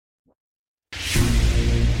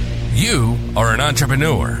You are an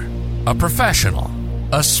entrepreneur, a professional,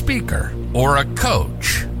 a speaker, or a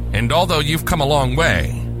coach. And although you've come a long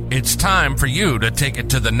way, it's time for you to take it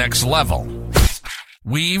to the next level.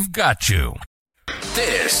 We've got you.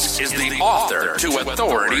 This is the Author to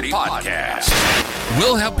Authority podcast.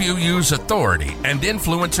 We'll help you use authority and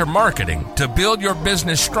influencer marketing to build your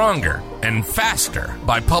business stronger and faster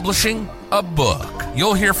by publishing a book.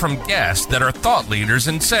 You'll hear from guests that are thought leaders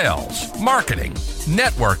in sales, marketing,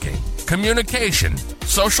 networking, communication,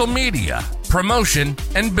 social media, promotion,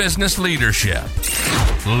 and business leadership.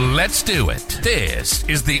 Let's do it. This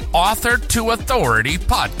is the Author to Authority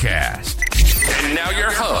podcast. And now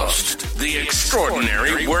your host, the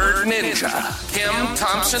extraordinary word ninja, Kim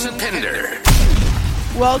Thompson-Pinder.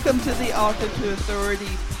 Welcome to the Author to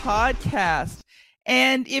Authority podcast.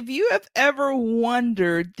 And if you have ever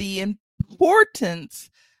wondered the importance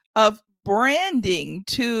of branding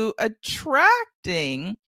to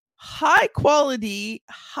attracting high quality,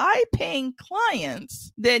 high paying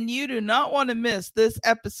clients, then you do not want to miss this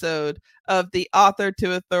episode of the Author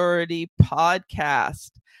to Authority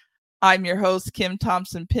podcast. I'm your host, Kim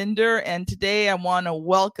Thompson-Pinder, and today I want to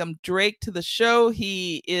welcome Drake to the show.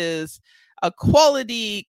 He is a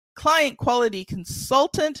client quality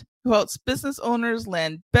consultant who helps business owners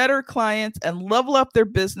land better clients and level up their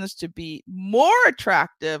business to be more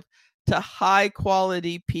attractive to high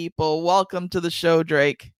quality people. Welcome to the show,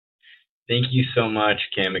 Drake. Thank you so much,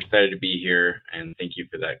 Kim. Excited to be here, and thank you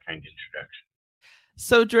for that kind introduction.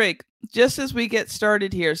 So, Drake, just as we get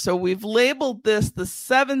started here, so we've labeled this the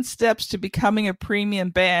 7 steps to becoming a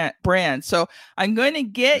premium brand. So I'm going to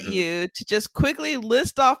get you to just quickly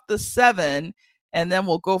list off the 7, and then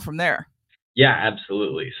we'll go from there. Yeah,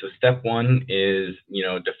 absolutely. So step 1 is,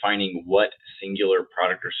 defining what singular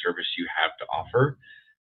product or service you have to offer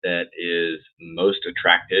that is most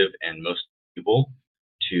attractive and most valuable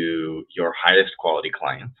to your highest quality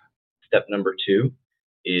clients. Step number 2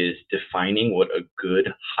 is defining what a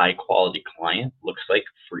good high quality client looks like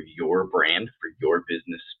for your brand, for your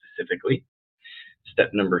business specifically.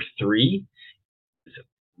 Step number 3 is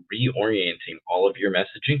reorienting all of your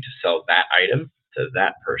messaging to sell that item to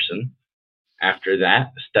that person. After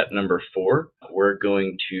that, step number 4, we're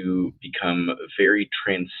going to become very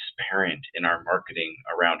transparent in our marketing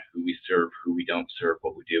around who we serve, who we don't serve,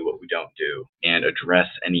 what we do, what we don't do, and address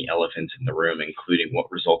any elephants in the room, including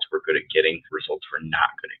what results we're good at getting, results we're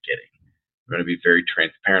not good at getting. We're going to be very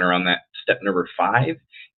transparent around that. Step number 5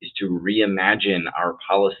 is to reimagine our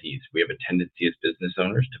policies. We have a tendency as business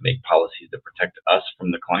owners to make policies that protect us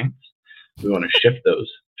from the clients. We want to shift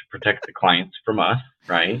those to protect the clients from us,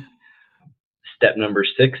 right? Step number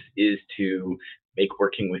 6 is to make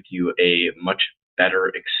working with you a much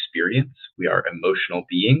better experience. We are emotional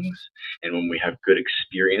beings, and when we have good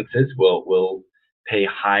experiences, we'll pay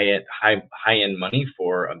high-end money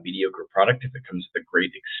for a mediocre product if it comes with a great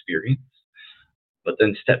experience. But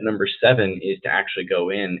then step number 7 is to actually go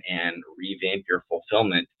in and revamp your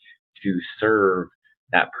fulfillment to serve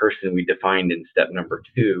that person we defined in step number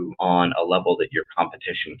 2 on a level that your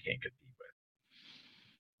competition can't compete with.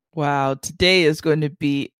 Wow, today is going to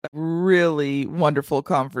be a really wonderful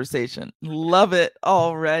conversation. Love it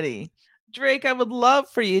already. Drake, I would love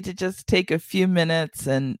for you to just take a few minutes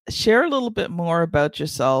and share a little bit more about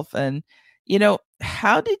yourself. And,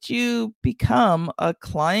 how did you become a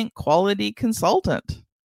client quality consultant?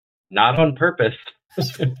 Not on purpose.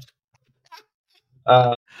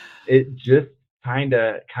 It just kind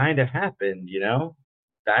of happened,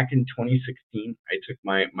 Back in 2016, I took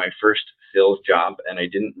my first sales job, and I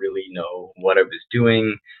didn't really know what I was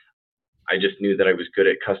doing. I just knew that I was good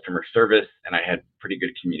at customer service, and I had pretty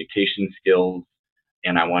good communication skills,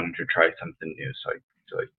 and I wanted to try something new. So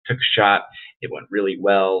I took a shot. It went really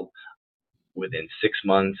well. Within 6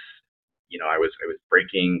 months, I was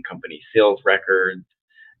breaking company sales records,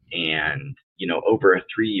 and over a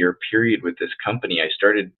 3-year period with this company, I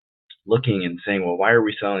started looking and saying, well, why are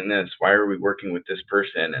we selling this? Why are we working with this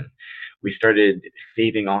person? And we started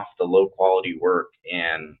saving off the low quality work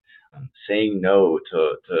and saying no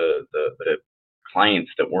to the clients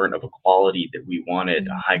that weren't of a quality that we wanted,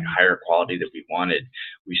 a higher quality that we wanted.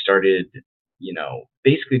 We started,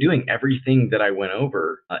 basically doing everything that I went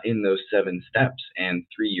over in those 7 steps. And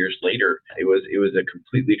 3 years later, it was a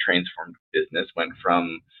completely transformed business. Went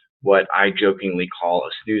from what I jokingly call a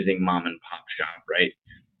snoozing mom and pop shop, right?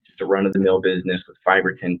 A run-of-the-mill business with 5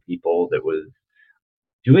 or 10 people that was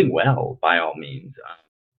doing well by all means,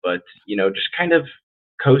 but just kind of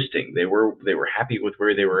coasting. They were happy with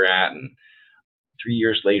where they were at, and 3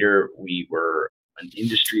 years later, we were an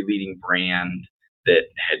industry-leading brand that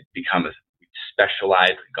had become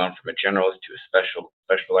specialized. We've gone from a generalist to a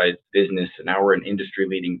specialized business, and now we're an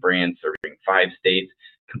industry-leading brand serving 5 states.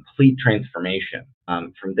 Complete transformation.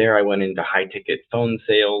 From there, I went into high-ticket phone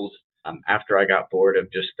sales. After I got bored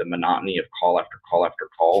of just the monotony of call after call after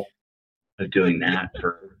call of doing that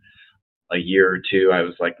for a year or two, I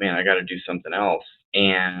was like, man, I got to do something else.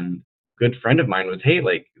 And a good friend of mine was,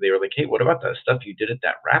 they were like, hey, what about that stuff you did at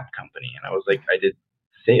that wrap company? And I was like, I did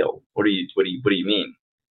sales. What do you mean?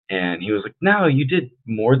 And he was like, no, you did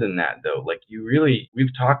more than that though. Like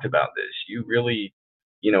we've talked about this. You really,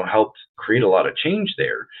 helped create a lot of change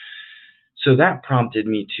there. So that prompted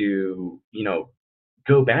me to,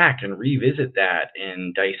 go back and revisit that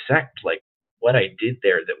and dissect like what I did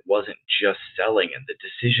there that wasn't just selling, and the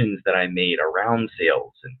decisions that I made around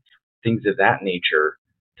sales and things of that nature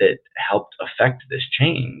that helped affect this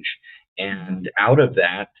change. And out of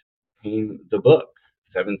that came the book,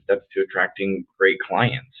 7 Steps to Attracting Great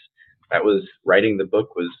Clients. That was writing the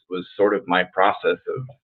book was sort of my process of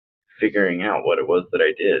figuring out what it was that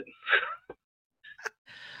I did.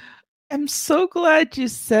 I'm so glad you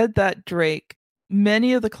said that, Drake.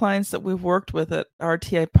 Many of the clients that we've worked with at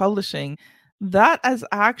RTI Publishing, that has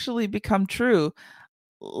actually become true.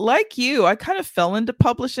 Like you, I kind of fell into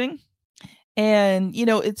publishing, and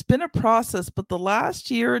it's been a process, but the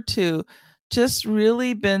last year or two just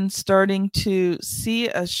really been starting to see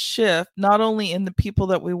a shift, not only in the people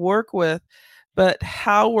that we work with, but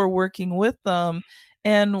how we're working with them.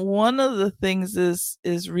 And one of the things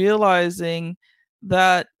is realizing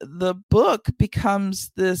that the book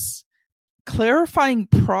becomes this clarifying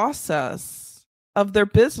process of their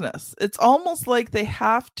business. It's almost like they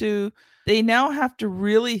now have to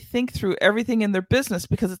really think through everything in their business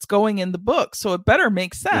because it's going in the book. So it better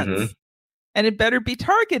make sense, and it better be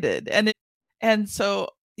targeted. And so,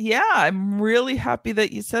 yeah, I'm really happy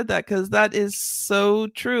that you said that, because that is so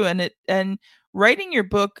true. And writing your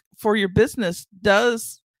book for your business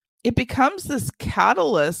it becomes this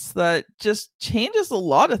catalyst that just changes a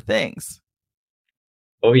lot of things.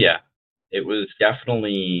 Oh yeah. It was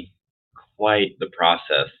definitely quite the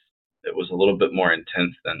process. It was a little bit more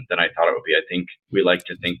intense than I thought it would be. I think we like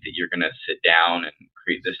to think that you're going to sit down and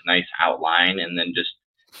create this nice outline and then just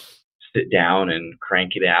sit down and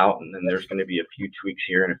crank it out. And then there's going to be a few tweaks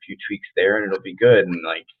here and a few tweaks there, and it'll be good. And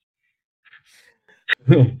like,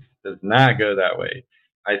 does not go that way.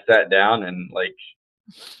 I sat down and like,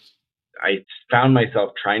 I found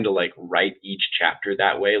myself trying to like write each chapter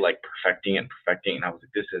that way, like perfecting it. And I was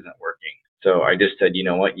like, this isn't working. So I just said, you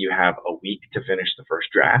know what? You have a week to finish the first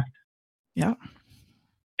draft. Yeah.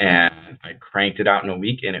 And I cranked it out in a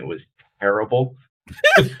week, and it was terrible,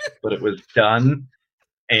 but it was done.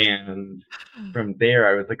 And from there,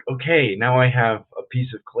 I was like, okay, now I have a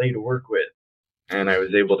piece of clay to work with. And I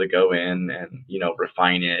was able to go in and,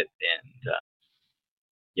 refine it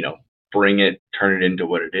and, bring it, turn it into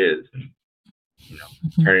what it is, and,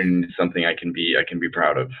 turn it into something I can be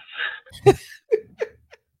proud of.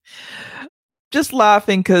 Just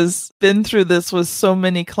laughing because been through this with so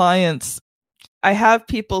many clients. I have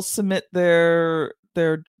people submit their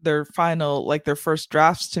final, like their first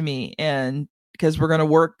drafts to me, and because we're going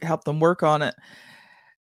to help them work on it.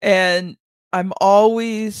 And I'm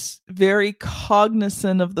always very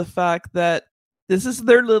cognizant of the fact that this is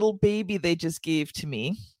their little baby they just gave to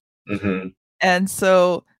me. Mm-hmm. And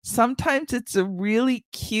so sometimes it's a really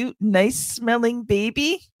cute, nice smelling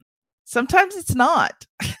baby. Sometimes it's not.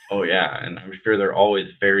 Oh yeah. And I'm sure they're always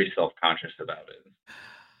very self-conscious about it.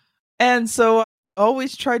 And so I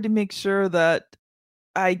always try to make sure that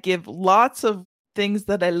I give lots of things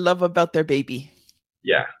that I love about their baby.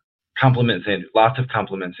 Yeah. Lots of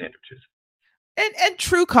compliment sandwiches. And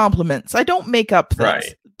true compliments. I don't make up things.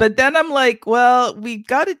 Right. But then I'm like, well, we've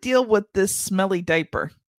got to deal with this smelly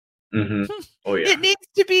diaper. Mm-hmm. Oh yeah. It needs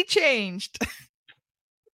to be changed.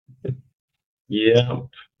 Yeah.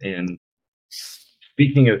 And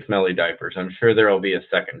speaking of smelly diapers, I'm sure there will be a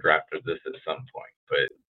second draft of this at some point,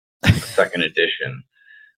 but a second edition.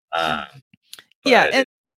 Yeah. And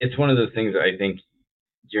it's one of those things that I think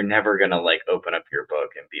you're never going to like open up your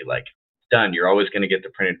book and be like, done. You're always going to get the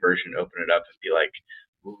printed version, open it up and be like,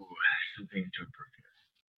 ooh, something to improve.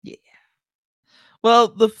 Yeah. Well,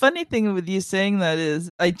 the funny thing with you saying that is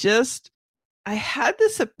I had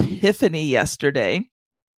this epiphany yesterday,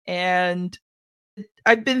 and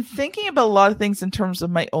I've been thinking about a lot of things in terms of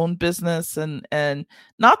my own business and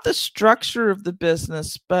not the structure of the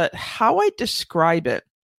business, but how I describe it.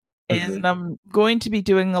 Mm-hmm. And I'm going to be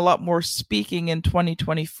doing a lot more speaking in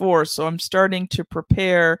 2024. So I'm starting to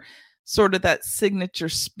prepare sort of that signature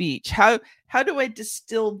speech. How do I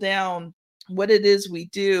distill down what it is we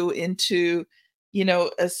do into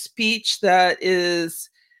a speech that is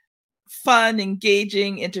fun,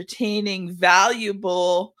 engaging, entertaining,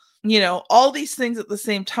 valuable, all these things at the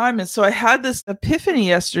same time. And so I had this epiphany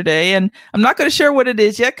yesterday, and I'm not going to share what it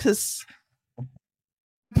is yet because I'm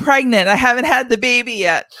pregnant. I haven't had the baby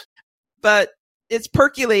yet, but it's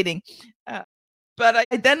percolating. But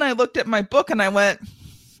then I looked at my book and I went,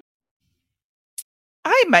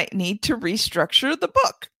 I might need to restructure the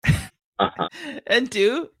book and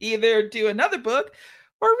either do another book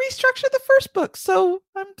or restructure the first book. So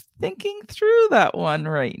I'm thinking through that one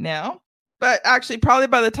right now. But actually, probably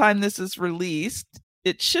by the time this is released,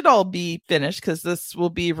 it should all be finished because this will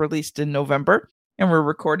be released in November and we're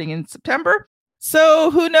recording in September.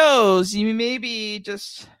 So who knows? You maybe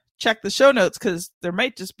just check the show notes because there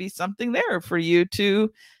might just be something there for you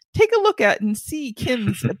to take a look at and see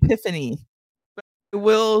Kim's epiphany.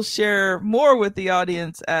 We'll share more with the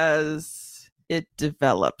audience as it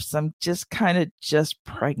develops. I'm just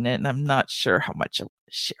pregnant and I'm not sure how much I want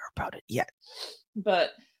to share about it yet.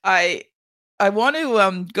 But I want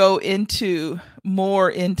to go into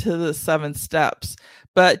the 7 steps.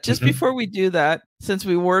 But just before we do that, since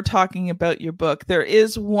we were talking about your book, there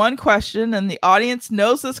is one question, and the audience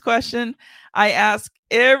knows this question. I ask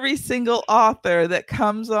every single author that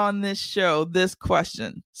comes on this show this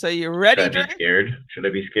question. So you ready? Should I be scared? Should I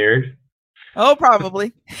be scared? Oh,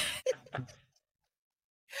 probably.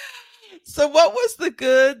 So what was the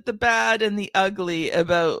good, the bad, and the ugly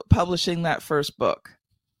about publishing that first book?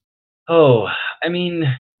 Oh, I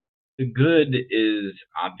mean, the good is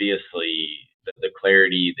obviously the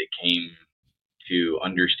clarity that came to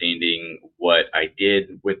understanding what I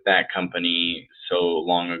did with that company so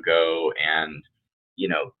long ago. And,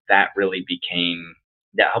 that really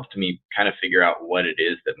that helped me kind of figure out what it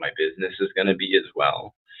is that my business is going to be as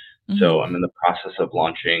well. Mm-hmm. So I'm in the process of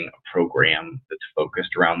launching a program that's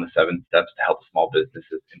focused around the 7 steps to help small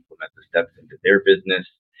businesses implement the steps into their business.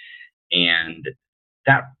 And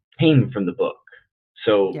that came from the book.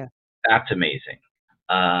 So That's amazing.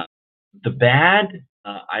 The bad,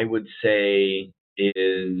 I would say,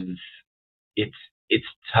 is it's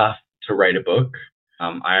tough to write a book.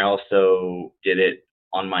 I also did it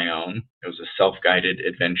on my own. It was a self-guided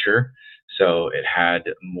adventure, so it had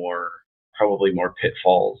probably more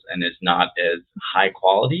pitfalls and is not as high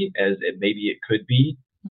quality as maybe it could be.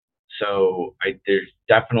 So there's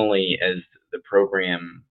definitely, as the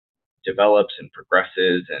program develops and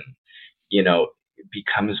progresses and it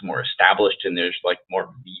becomes more established and there's more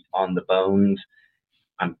meat on the bones,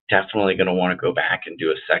 I'm definitely going to want to go back and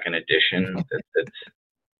do a second edition that's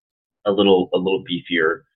a little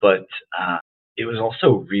beefier. But it was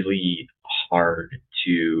also really hard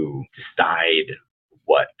to decide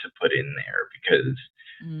what to put in there because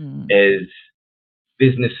as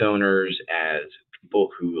business owners, as people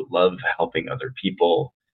who love helping other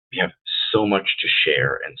people, we have so much to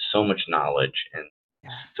share and so much knowledge and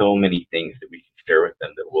so many things that we can share with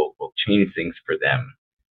them that will change things for them.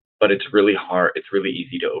 But it's really hard. It's really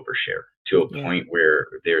easy to overshare to a point where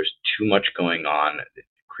there's too much going on. It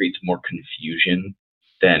creates more confusion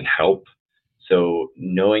than help. So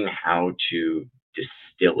knowing how to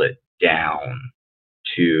distill it down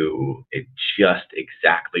to just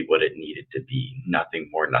exactly what it needed to be, nothing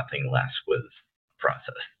more, nothing less, was a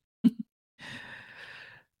process.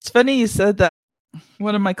 It's funny you said that.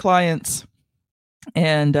 One of my clients,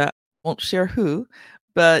 and I won't share who,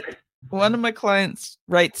 but one of my clients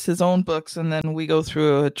writes his own books, and then we go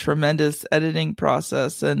through a tremendous editing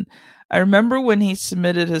process. And I remember when he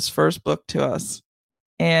submitted his first book to us,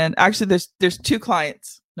 and actually there's 2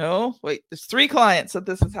 clients. No, wait, there's 3 clients that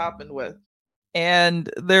this has happened with. And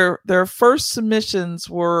their first submissions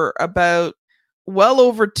were about well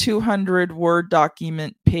over 200 Word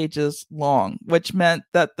document pages long, which meant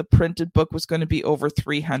that the printed book was going to be over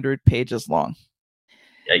 300 pages long.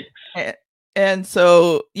 Yikes. And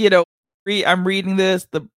so, I'm reading this,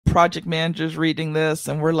 the project manager's reading this,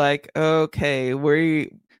 and we're like, okay, we're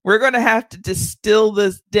going to have to distill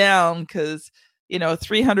this down because, a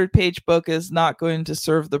 300-page book is not going to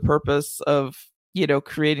serve the purpose of,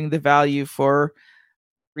 creating the value for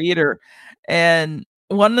reader. And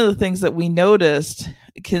one of the things that we noticed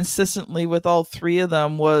consistently with all 3 of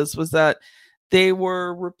them was that they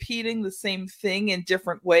were repeating the same thing in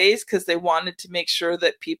different ways because they wanted to make sure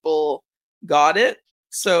that people got it.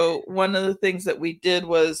 So one of the things that we did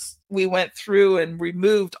was we went through and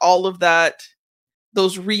removed all of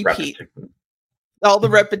those repeats, all the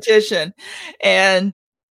repetition. And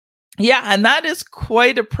and that is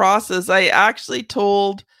quite a process. I actually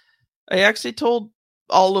told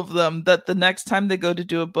all of them that the next time they go to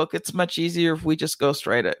do a book, it's much easier if we just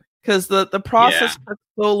ghostwrite it. because the process took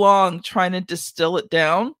so long trying to distill it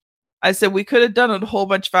down. I said we could have done it a whole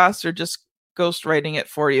bunch faster, just ghostwriting it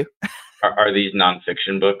for you. Are these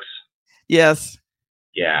nonfiction books? Yes.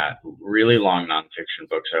 Yeah, really long nonfiction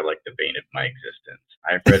books are like the bane of my existence.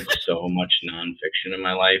 I've read so much nonfiction in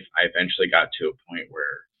my life. I eventually got to a point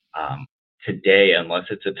where today, unless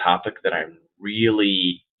it's a topic that I'm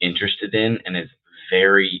really interested in and is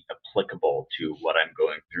very applicable to what I'm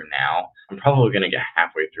going through now, I'm probably going to get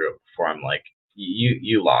halfway through it before I'm like,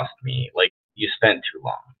 you lost me. Like, you spent too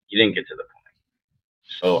long. You didn't get to the point.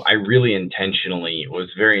 So I really was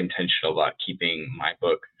very intentional about keeping my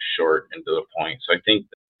book short and to the point. So I think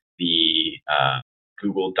the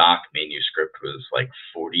Google Doc manuscript was like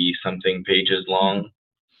 40 something pages long,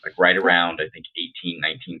 like right around, I think,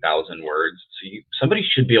 19,000 words. So somebody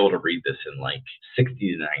should be able to read this in like 60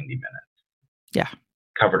 to 90 minutes. Yeah.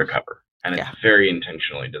 Cover to cover. And it's very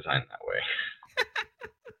intentionally designed that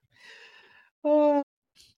way.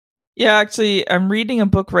 Yeah, actually, I'm reading a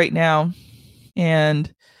book right now.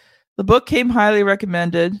 And the book came highly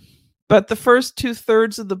recommended, but the first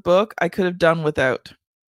 2/3 of the book I could have done without.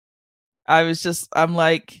 I'm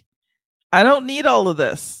like, I don't need all of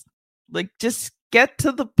this. Like, just get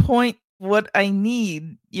to the point what I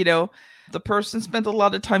need. The person spent a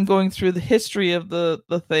lot of time going through the history of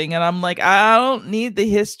the thing. And I'm like, I don't need the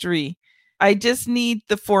history. I just need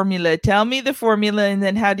the formula. Tell me the formula and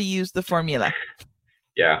then how to use the formula.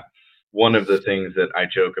 Yeah. One of the things that I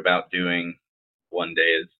joke about doing one day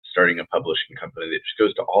is starting a publishing company that just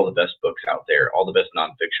goes to all the best books out there, all the best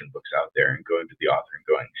nonfiction books out there, and going to the author and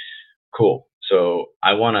going, cool. So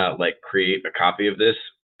I want to like create a copy of this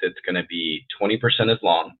that's going to be 20% as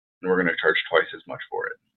long, and we're going to charge twice as much for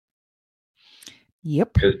it.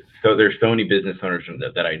 Yep. So there's so many business owners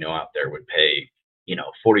that I know out there would pay, $40,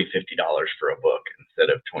 $50 for a book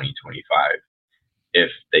instead of $20, $25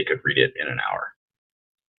 if they could read it in an hour.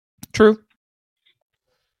 True.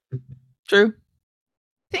 I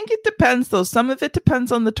think it depends, though. Some of it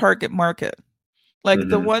depends on the target market. Like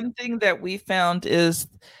the one thing that we found is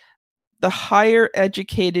the higher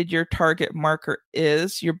educated your target market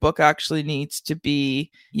is, your book actually needs to be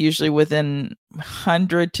usually within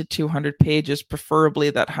 100 to 200 pages, preferably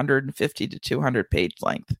that 150 to 200 page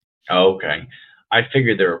length. Okay. I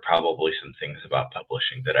figured there were probably some things about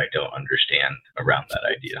publishing that I don't understand around that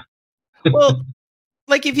idea. Well,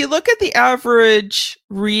 like if you look at the average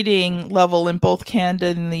reading level in both Canada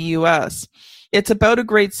and the US, it's about a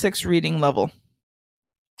grade 6 reading level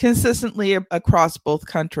consistently across both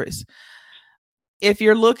countries. If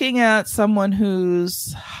you're looking at someone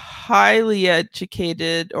who's highly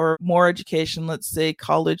educated or more education, let's say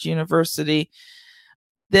college, university,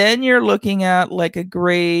 then you're looking at like a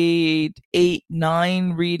grade 8,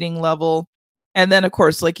 9 reading level. And then, of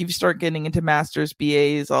course, like if you start getting into masters,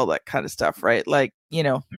 BAs, all that kind of stuff, right? Like,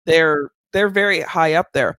 they're very high up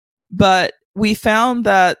there. But we found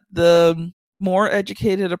that the more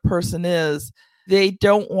educated a person is, they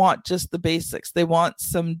don't want just the basics. They want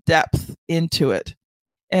some depth into it.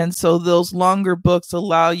 And so those longer books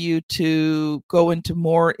allow you to go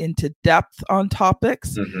into depth on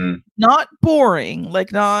topics. Not boring,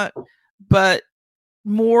 but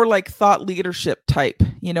more like thought leadership type,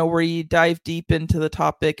 where you dive deep into the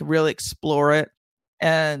topic, really explore it.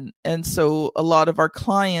 And so a lot of our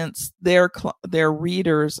clients, their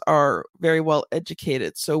readers are very well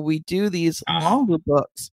educated. So we do these longer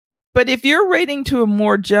books. But if you're writing to a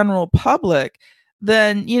more general public,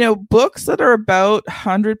 then, books that are about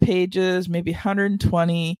 100 pages, maybe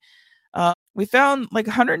 120, we found like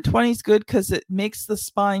 120 is good because it makes the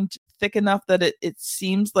spine thick enough that it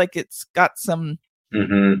seems like it's got some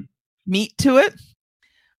meat to it.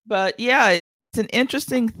 But yeah, it's an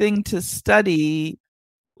interesting thing to study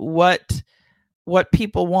what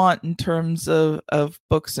people want in terms of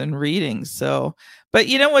books and reading. So, but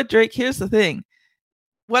you know what, Drake, here's the thing.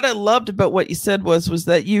 What I loved about what you said was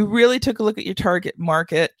that you really took a look at your target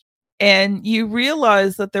market and you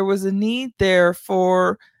realized that there was a need there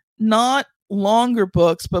for not longer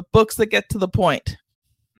books, but books that get to the point.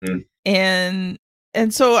 And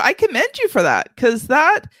so I commend you for that, because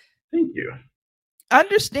thank you.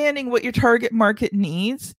 Understanding what your target market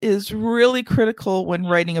needs is really critical when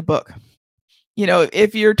writing a book.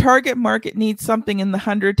 If your target market needs something in the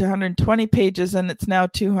 100 to 120 pages and it's now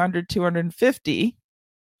 200, 250,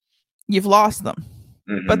 you've lost them.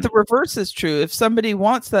 But the reverse is true. If somebody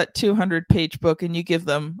wants that 200 page book and you give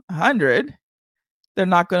them 100, they're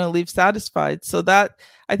not going to leave satisfied. So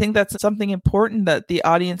I think that's something important that the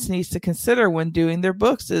audience needs to consider when doing their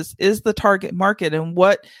books is the target market, and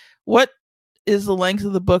what is the length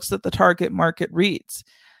of the books that the target market reads.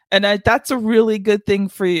 And that's a really good thing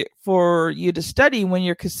for you to study when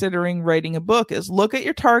you're considering writing a book, is look at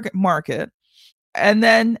your target market and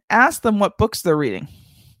then ask them what books they're reading.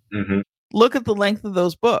 Mm-hmm. Look at the length of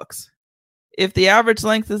those books. If the average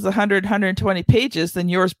length is 100, 120 pages, then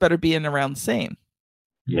yours better be in around the same.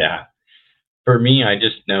 Yeah. For me, I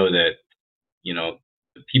just know that,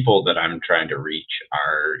 the people that I'm trying to reach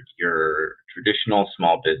are your traditional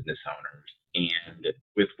small business owners. And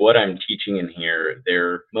with what I'm teaching in here,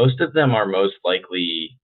 most of them are most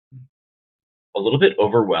likely a little bit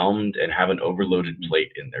overwhelmed and have an overloaded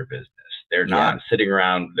plate in their business. They're not sitting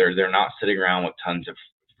around. They're not sitting around with tons of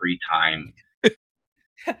free time,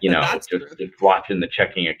 just watching the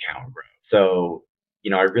checking account grow. So,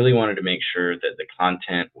 I really wanted to make sure that the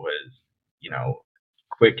content was,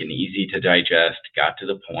 quick and easy to digest, got to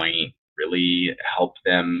the point, really helped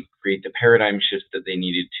them create the paradigm shifts that they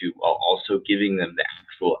needed to, while also giving them the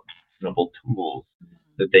actual actionable tools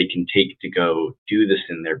that they can take to go do this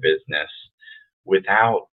in their business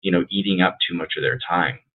without, eating up too much of their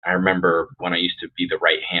time. I remember when I used to be the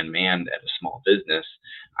right-hand man at a small business,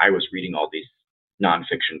 I was reading all these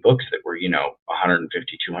nonfiction books that were,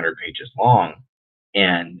 150, 200 pages long.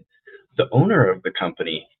 And the owner of the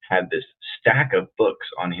company had this stack of books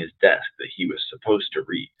on his desk that he was supposed to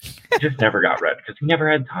read. He just never got read because he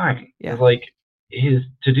never had time. Yeah. It was like his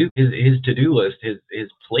to-do list, his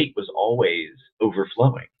plate was always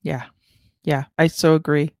overflowing. Yeah. Yeah, I so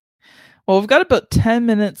agree. Well, we've got about 10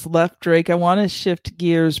 minutes left, Drake. I want to shift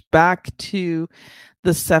gears back to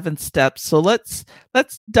the 7 steps. So let's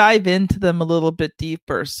dive into them a little bit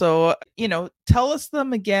deeper. So, tell us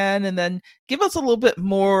them again and then give us a little bit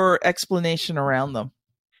more explanation around them.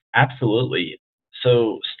 Absolutely.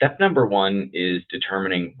 So step number 1 is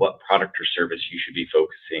determining what product or service you should be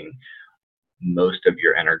focusing most of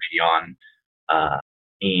your energy on.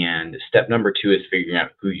 And step number 2 is figuring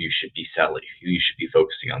out who you should be selling, who you should be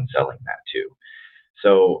focusing on selling that to.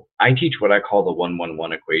 So I teach what I call the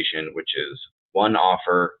 1-1-1 equation, which is one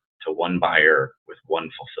offer to one buyer with one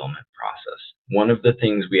fulfillment process. One of the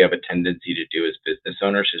things we have a tendency to do as business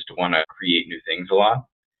owners is to want to create new things a lot,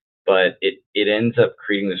 but it ends up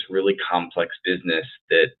creating this really complex business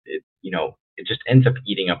that it just ends up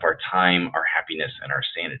eating up our time, our happiness, and our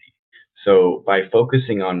sanity. So by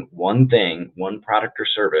focusing on one thing, one product or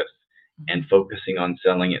service, and focusing on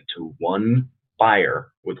selling it to one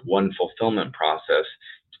buyer with one fulfillment process,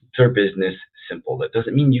 keeps our business simple. That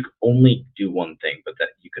doesn't mean you can only do one thing, but that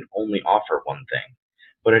you can only offer one thing.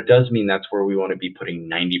 But it does mean that's where we want to be putting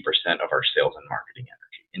 90% of our sales and marketing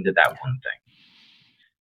energy, into that one thing.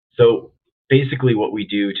 So basically what we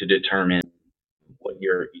do to determine what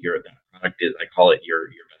your product is, I call it your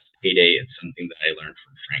best payday. It's something that I learned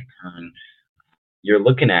from Frank Kern. You're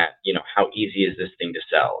looking at, how easy is this thing to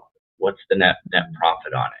sell? What's the net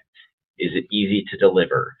profit on it? Is it easy to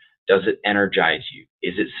deliver? Does it energize you?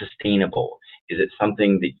 Is it sustainable? Is it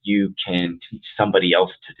something that you can teach somebody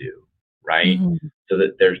else to do, right? Mm-hmm. So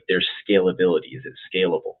that there's scalability. Is it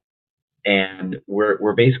scalable? And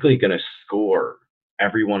we're basically going to score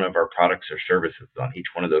every one of our products or services on each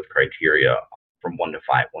one of those criteria from 1 to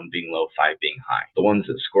 5, 1 being low, 5 being high. The ones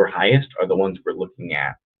that score highest are the ones we're looking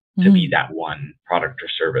at to be that one product or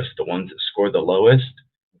service. The ones that score the lowest,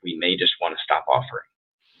 we may just want to stop offering.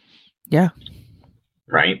 Yeah.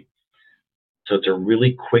 Right? So it's a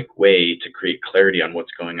really quick way to create clarity on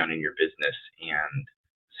what's going on in your business and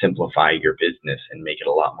simplify your business and make it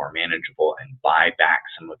a lot more manageable and buy back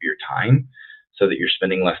some of your time so that you're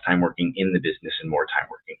spending less time working in the business and more time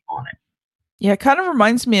working on it. Yeah, it kind of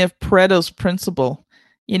reminds me of Pareto's principle,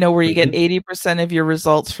 where you get 80% of your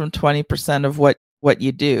results from 20% of what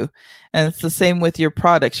you do. And it's the same with your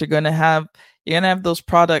products. You're going to have those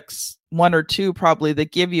products, 1 or 2 probably,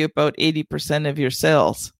 that give you about 80% of your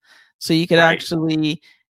sales. So you could actually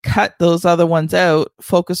cut those other ones out,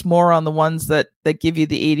 focus more on the ones that give you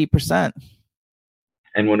the 80%.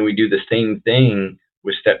 And when we do the same thing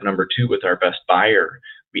with step number 2 with our best buyer,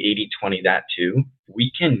 we 80-20 that too.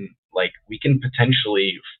 We can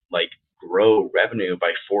potentially grow revenue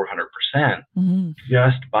by 400%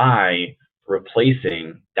 just by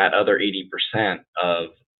replacing that other 80% of,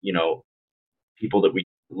 people that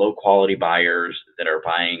low quality buyers that are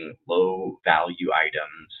buying low value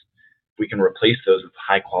items. We can replace those with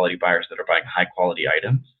high quality buyers that are buying high quality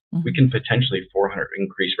items. We can potentially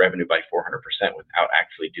increase revenue by 400% without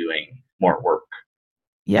actually doing more work.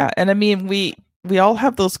 Yeah. And I mean, we all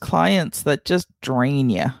have those clients that just drain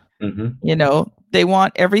you. They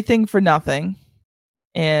want everything for nothing.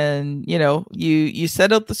 And, you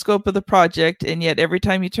set out the scope of the project, and yet every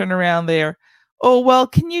time you turn around there, oh, well,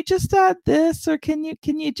 can you just add this? Or can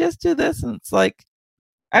you just do this? And it's like,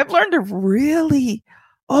 I've learned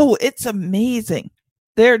it's amazing.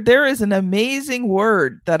 There is an amazing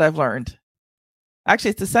word that I've learned.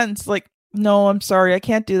 Actually, it's a sentence like, no, I'm sorry, I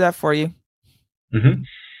can't do that for you. Mm-hmm.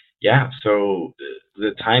 Yeah. So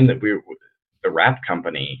the time that the wrap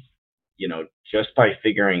company, just by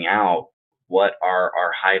figuring out what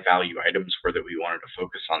our high value items were that we wanted to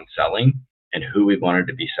focus on selling and who we wanted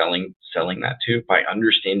to be selling that to, by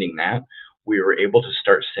understanding that, we were able to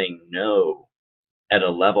start saying no at a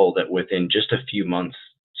level that within just a few months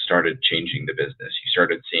started changing the business. You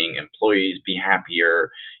started seeing employees be happier.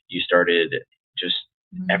 You started just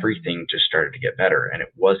everything just started to get better, and it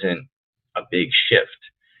wasn't a big shift.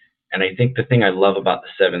 And I think the thing I love about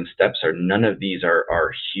the 7 steps are none of these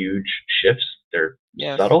are huge shifts. They're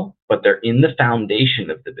subtle, but they're in the foundation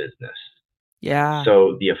of the business. Yeah.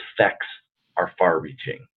 So the effects are far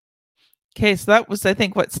reaching. Okay, so that was, I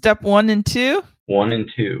think, what, step 1 and 2? 1 and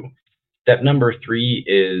 2. Step number 3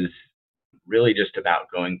 is really just about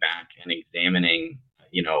going back and examining,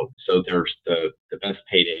 so there's the best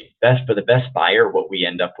payday. For the best buyer, what we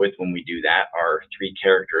end up with when we do that are 3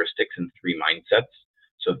 characteristics and 3 mindsets.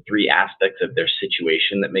 So 3 aspects of their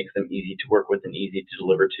situation that makes them easy to work with and easy to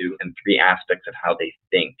deliver to, and 3 aspects of how they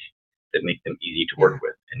think that make them easy to work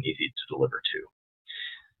with and easy to deliver to.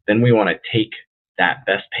 Then we want to take that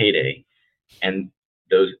best payday and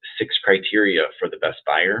those 6 criteria for the best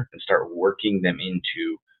buyer and start working them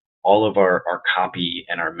into all of our copy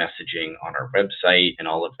and our messaging on our website and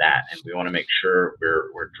all of that. And we want to make sure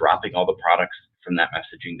we're dropping all the products from that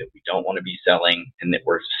messaging that we don't want to be selling, and that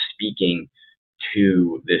we're speaking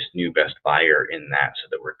to this new best buyer in that, so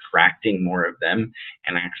that we're attracting more of them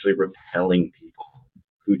and actually repelling people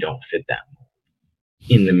who don't fit that mold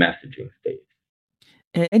in the messaging stage.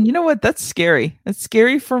 And you know what? That's scary. It's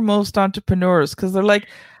scary for most entrepreneurs because they're like,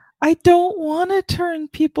 I don't want to turn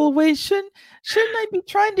people away. Shouldn't I be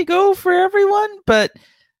trying to go for everyone? But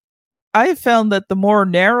I found that the more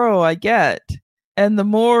narrow I get and the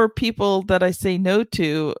more people that I say no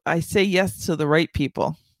to, I say yes to the right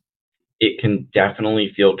people. It can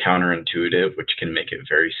definitely feel counterintuitive, which can make it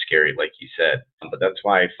very scary, like you said. But that's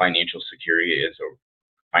why financial stability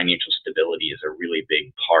is a really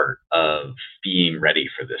big part of being ready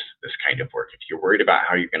for this kind of work. If you're worried about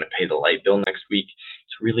how you're going to pay the light bill next week,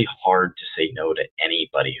 it's really hard to say no to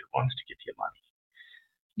anybody who wants to give you money.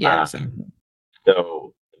 Yes.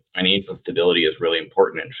 So financial stability is really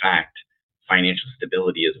important. In fact, financial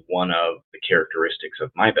stability is one of the characteristics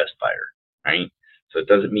of my best buyer, right? So it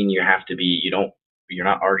doesn't mean you have to be, you're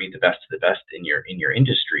not already the best of the best in your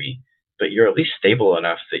industry, but you're at least stable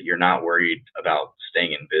enough that you're not worried about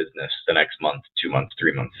staying in business the next month, 2 months,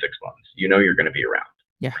 3 months, 6 months. You're going to be around.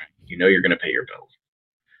 Yeah. You're going to pay your bills.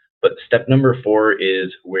 But step number 4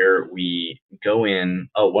 is where we go in.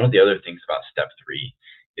 Oh, one of the other things about step 3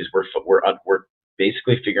 is we're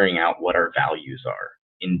basically figuring out what our values are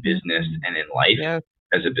in business and in life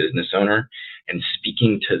as a business owner, and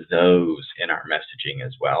speaking to those in our messaging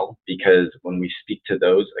as well. Because when we speak to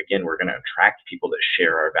those, again, we're going to attract people that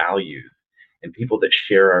share our values, and people that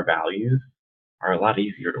share our values are a lot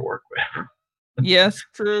easier to work with. Yes,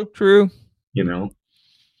 true.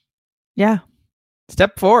 Yeah.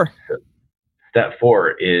 Step 4. Step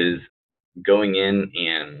 4 is going in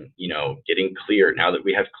and, getting clear. Now that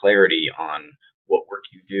we have clarity on what work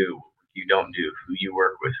you do, what you don't do, who you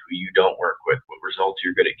work with, who you don't work with, what results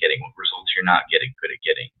you're good at getting, what results you're not good at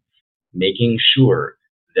getting, making sure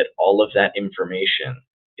that all of that information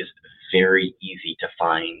is very easy to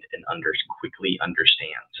find and quickly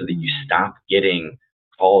understand, so that you stop getting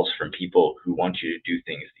calls from people who want you to do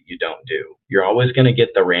things that you don't do. You're always going to get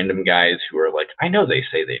the random guys who are like, I know they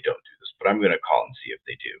say they don't do this, but I'm going to call and see if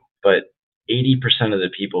they do. But 80% of the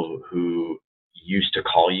people who used to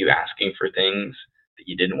call you asking for things that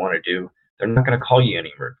you didn't want to do, they're not going to call you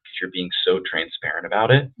anymore because you're being so transparent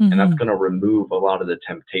about it. And that's going to remove a lot of the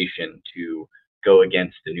temptation to go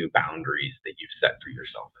against the new boundaries that you've set for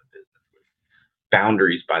yourself in business.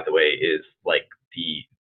 Boundaries, by the way, is like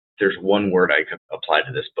there's one word I could apply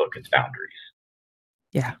to this book. It's boundaries.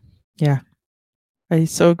 Yeah. I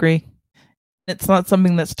so agree. It's not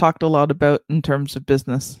something that's talked a lot about in terms of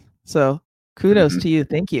business. So kudos to you.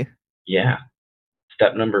 Thank you. Yeah.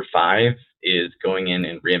 Step number 5 is going in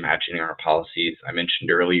and reimagining our policies. I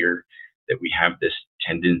mentioned earlier that we have this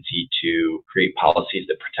tendency to create policies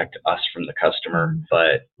that protect us from the customer.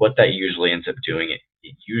 But what that usually ends up doing,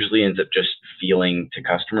 it usually ends up just feeling to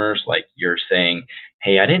customers like you're saying,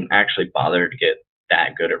 hey, I didn't actually bother to get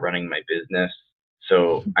that good at running my business.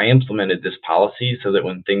 So I implemented this policy so that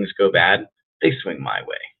when things go bad, they swing my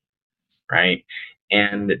way, right?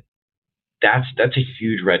 And that's a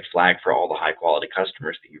huge red flag for all the high quality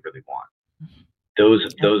customers that you really want. Those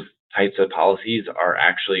types of policies are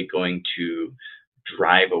actually going to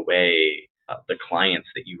drive away the clients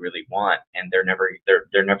that you really want, and they're never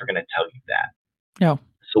going to tell you that. No.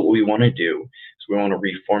 So what we want to do is we want to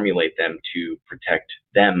reformulate them to protect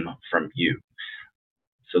them from you.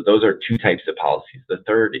 So those are two types of policies. The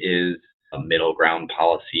third is a middle ground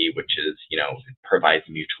policy, which is, provides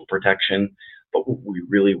mutual protection. But what we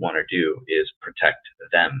really want to do is protect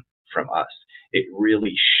them from us. It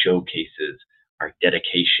really showcases our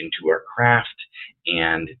dedication to our craft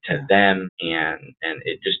and to them, and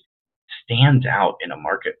it just stands out in a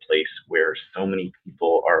marketplace where so many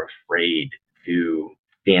people are afraid to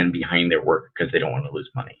stand behind their work because they don't want to lose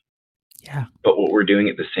money. Yeah. But what we're doing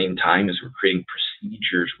at the same time is we're creating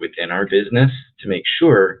procedures within our business to make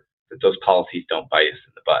sure that those policies don't bite us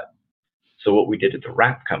in the butt. So what we did at the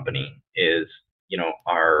wrap company is,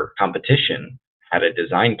 our competition had a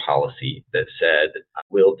design policy that said,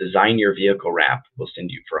 we'll design your vehicle wrap. We'll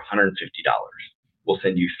send you for $150. We'll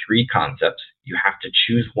send you 3 concepts. You have to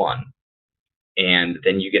choose one. And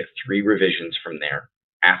then you get 3 revisions from there.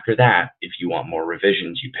 After that, if you want more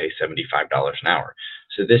revisions, you pay $75 an hour.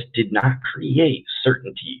 So this did not create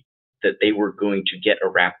certainty that they were going to get a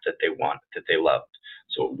wrap that they want, that they loved.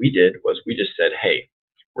 So what we did was we just said, hey,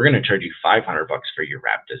 we're going to charge you $500 for your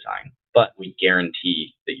wrap design, but we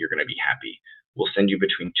guarantee that you're going to be happy. We'll send you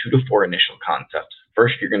between 2 to 4 initial concepts.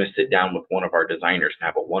 First, you're going to sit down with one of our designers and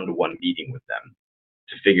have a one-to-one meeting with them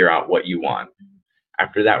to figure out what you want.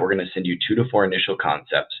 After that, we're going to send you 2 to 4 initial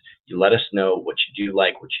concepts. You let us know what you do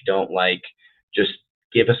like, what you don't like. Just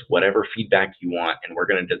give us whatever feedback you want, and we're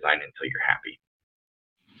going to design it until you're happy.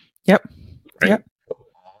 Yep. Right? Yep. So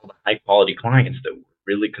all the high quality clients that were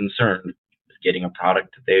really concerned with getting a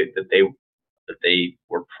product that they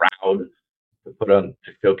were proud to put on,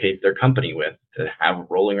 to showcase their company with, to have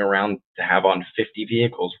rolling around, to have on 50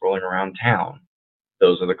 vehicles rolling around town.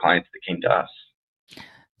 Those are the clients that came to us.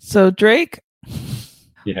 So Drake,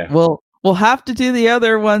 yeah, we'll have to do the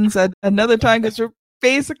other ones at another time because we're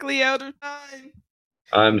basically out of time.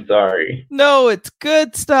 I'm sorry. No, it's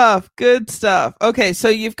good stuff. Good stuff. Okay, so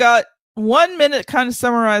you've got 1 minute, kind of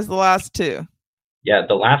summarize the last 2. Yeah,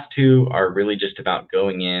 the last 2 are really just about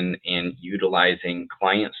going in and utilizing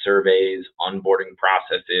client surveys, onboarding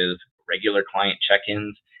processes, regular client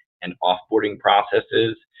check-ins, and offboarding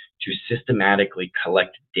processes to systematically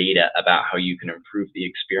collect data about how you can improve the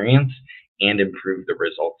experience and improve the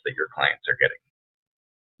results that your clients are getting.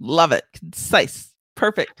 Love it. Concise.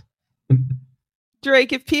 Perfect.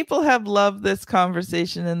 Drake, if people have loved this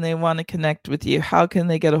conversation and they want to connect with you, how can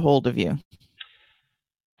they get a hold of you?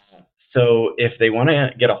 So if they want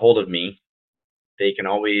to get a hold of me, they can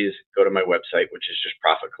always go to my website, which is just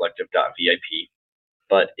profitcollective.vip.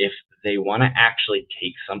 But if they want to actually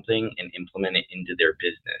take something and implement it into their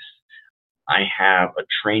business, I have a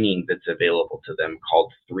training that's available to them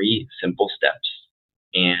called 3 Simple Steps.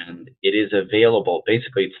 And it is available.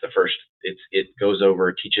 Basically, it goes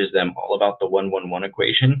over, teaches them all about the 1-1-1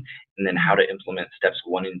 equation, and then how to implement steps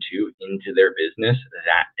 1 and 2 into their business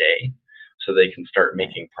that day, so they can start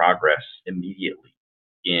making progress immediately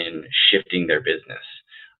in shifting their business.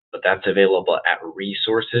 But that's available at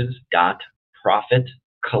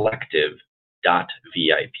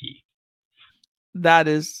resources.profitcollective.vip. That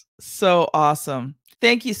is so awesome.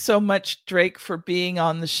 Thank you so much, Drake, for being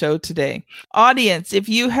on the show today. Audience, if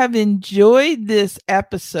you have enjoyed this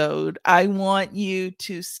episode, I want you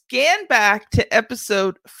to scan back to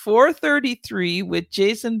episode 433 with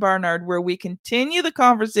Jason Barnard, where we continue the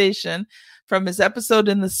conversation from his episode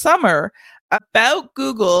in the summer about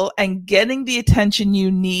Google and getting the attention you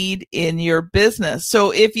need in your business. So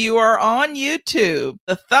if you are on YouTube,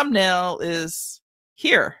 the thumbnail is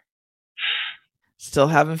here. Still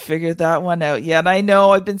haven't figured that one out yet. I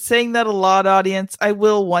know I've been saying that a lot, audience. I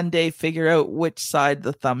will one day figure out which side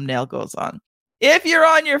the thumbnail goes on. If you're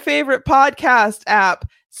on your favorite podcast app,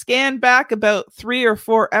 scan back about 3 or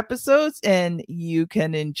 4 episodes and you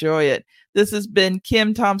can enjoy it. This has been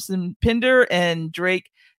Kim Thompson-Pinder and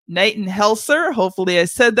Drake Nightenhelser. Hopefully I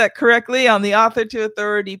said that correctly on the Author to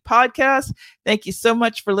Authority podcast. Thank you so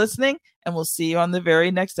much for listening, and we'll see you on the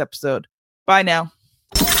very next episode. Bye now.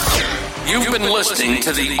 You've been listening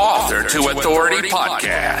to the Author to Authority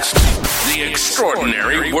podcast. The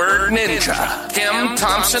extraordinary word ninja, Kim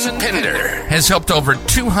Thompson-Pinder, has helped over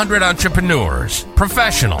 200 entrepreneurs,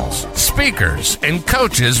 professionals, speakers, and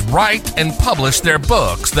coaches write and publish their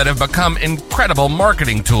books that have become incredible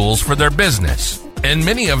marketing tools for their business. And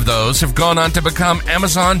many of those have gone on to become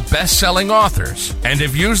Amazon best-selling authors and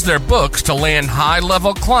have used their books to land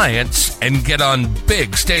high-level clients and get on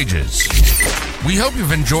big stages. We hope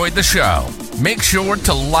you've enjoyed the show. Make sure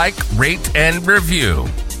to like, rate, and review.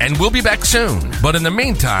 And we'll be back soon. But in the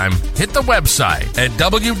meantime, hit the website at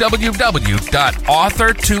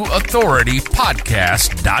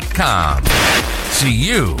www.author2authoritypodcast.com. See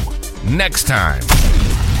you next time.